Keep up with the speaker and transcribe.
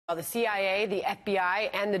The CIA, the FBI,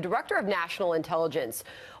 and the Director of National Intelligence,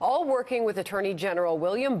 all working with Attorney General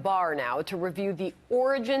William Barr now to review the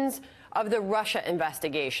origins of the Russia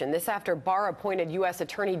investigation. This after Barr appointed U.S.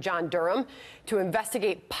 Attorney John Durham to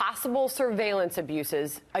investigate possible surveillance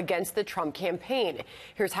abuses against the Trump campaign.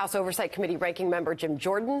 Here's House Oversight Committee Ranking Member Jim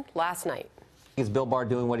Jordan last night. Is Bill Barr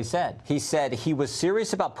doing what he said? He said he was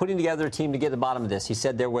serious about putting together a team to get to the bottom of this. He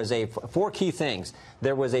said there was four key things.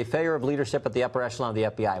 There was a failure of leadership at the upper echelon of the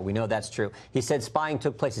FBI. We know that's true. He said spying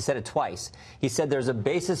took place. He said it twice. He said there's a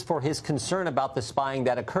basis for his concern about the spying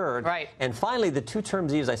that occurred. Right. And finally, the two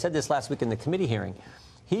terms he used, I said this last week in the committee hearing,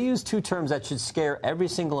 he used two terms that should scare every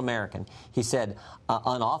single American. He said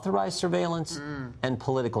unauthorized surveillance and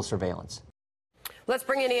political surveillance. Let's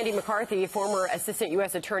bring in Andy McCarthy, former assistant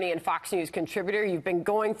U.S. attorney and Fox News contributor. You've been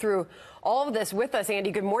going through all of this with us,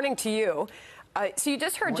 Andy. Good morning to you. So you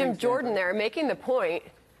just heard Jim Jordan there making the point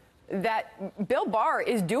that Bill Barr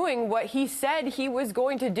is doing what he said he was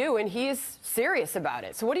going to do, and he is serious about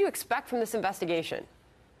it. So what do you expect from this investigation?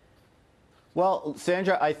 Well,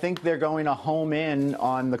 Sandra, I think they're going to home in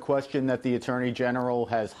on the question that the Attorney General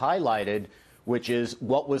has highlighted, which is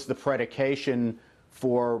what was the predication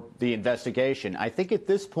for the investigation. I think at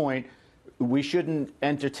this point, we shouldn't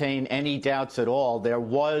entertain any doubts at all. There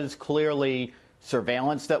was clearly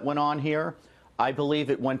surveillance that went on here. I believe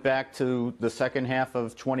it went back to the second half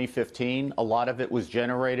of 2015. A lot of it was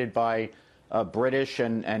generated by British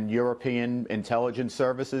and European intelligence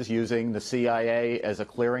services using the CIA as a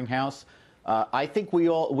clearinghouse. I think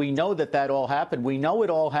we know that all happened. We know it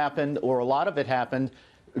all happened, or a lot of it happened,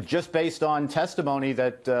 just based on testimony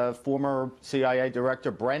that former CIA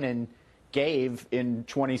Director Brennan gave in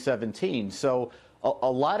 2017. So a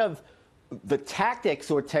lot of the tactics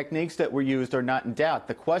or techniques that were used are not in doubt.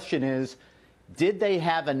 The question is, did they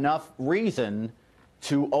have enough reason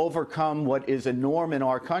to overcome what is a norm in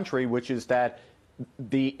our country, which is that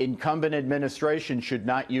the incumbent administration should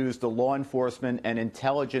not use the law enforcement and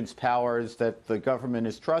intelligence powers that the government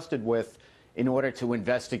is trusted with in order to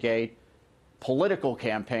investigate political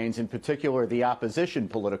campaigns, in particular the opposition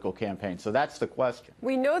political campaigns. So that's the question.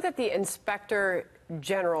 We know that the Inspector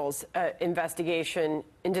General's investigation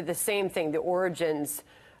into the same thing, the origins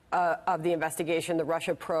of the investigation, the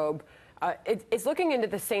Russia probe, it's looking into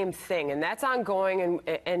the same thing, and that's ongoing,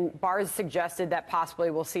 and Barr has suggested that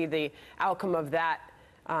possibly we'll see the outcome of that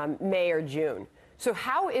May or June. So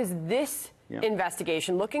how is this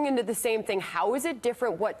investigation looking into the same thing? How is it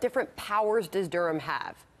different? What different powers does Durham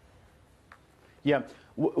have? Yeah,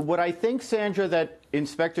 what I think, Sandra, that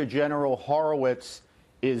Inspector General Horowitz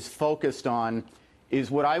is focused on is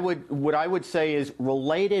what I would say is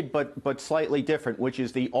related but slightly different, which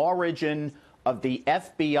is the origin of the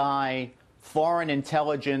FBI Foreign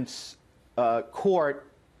Intelligence Court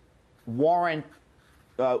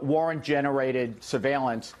warrant-generated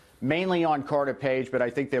surveillance, mainly on Carter Page, but I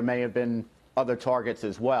think there may have been other targets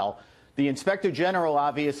as well. The Inspector General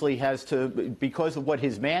obviously has to, because of what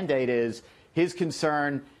his mandate is, his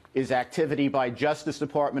concern is activity by Justice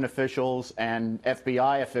Department officials and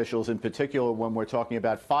FBI officials, in particular when we're talking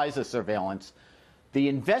about FISA surveillance. The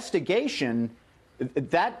investigation,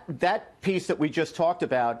 that piece that we just talked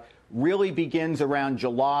about, really begins around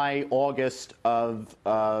July, August of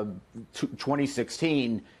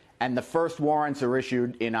 2016, and the first warrants are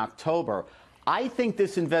issued in October. I think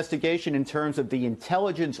this investigation, in terms of the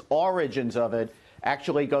intelligence origins of it,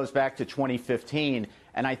 actually goes back to 2015.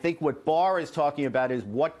 And I think what Barr is talking about is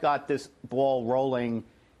what got this ball rolling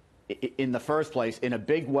in the first place in a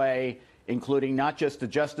big way, including not just the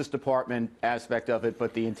Justice Department aspect of it,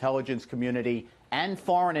 but the intelligence community and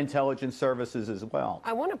foreign intelligence services as well.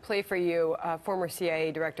 I want to play for you former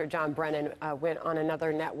CIA Director John Brennan went on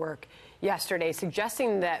another network yesterday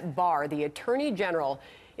suggesting that Barr, the Attorney General,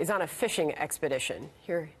 is on a fishing expedition.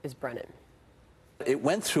 Here is Brennan. It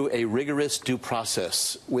went through a rigorous due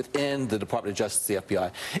process within the Department of Justice, the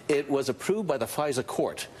FBI. It was approved by the FISA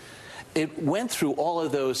court. It went through all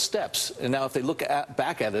of those steps. And now if they look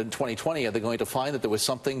back at it in 2020, are they going to find that there was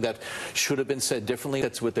something that should have been said differently?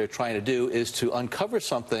 That's what they're trying to do, is to uncover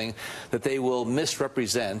something that they will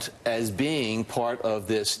misrepresent as being part of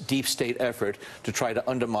this deep state effort to try to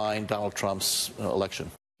undermine Donald Trump's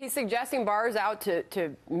election. He's suggesting Barr is out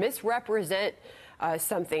to misrepresent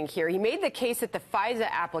something here. He made the case that the FISA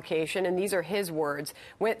application, and these are his words,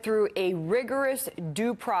 went through a rigorous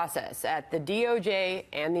due process at the DOJ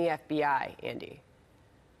and the FBI, Andy.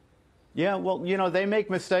 Yeah, well, you know, they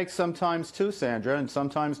make mistakes sometimes too, Sandra, and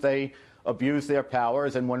sometimes they abuse their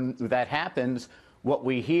powers. And when that happens, what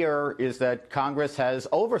we hear is that Congress has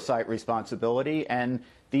oversight responsibility, and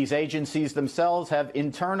these agencies themselves have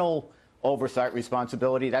internal oversight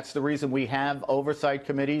responsibility. That's the reason we have oversight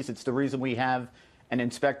committees. It's the reason we have an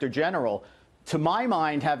inspector general. To my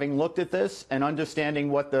mind, having looked at this and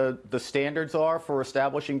understanding what the standards are for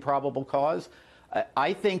establishing probable cause,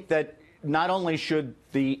 I think that not only should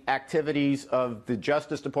the activities of the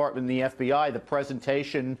Justice Department and the FBI, the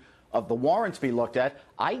presentation of the warrants be looked at,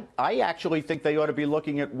 I actually think they ought to be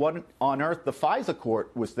looking at what on earth the FISA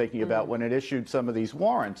court was thinking about when it issued some of these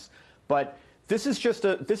warrants. But this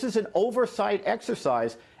is an oversight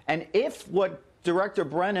exercise. And if what Director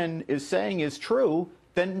Brennan is saying is true,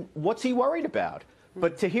 then what's he worried about?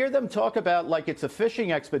 But to hear them talk about like it's a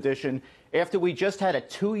fishing expedition after we just had a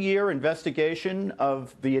 2-year investigation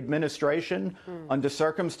of the administration under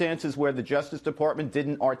circumstances where the Justice Department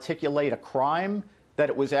didn't articulate a crime that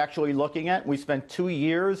it was actually looking at. We spent 2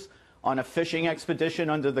 years on a fishing expedition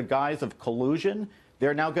under the guise of collusion.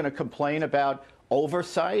 They're now going to complain about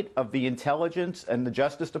oversight of the intelligence and the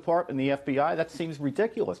Justice Department and the FBI. That seems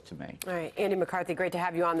ridiculous to me. All right, Andy McCarthy, great to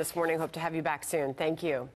have you on this morning. Hope to have you back soon. Thank you.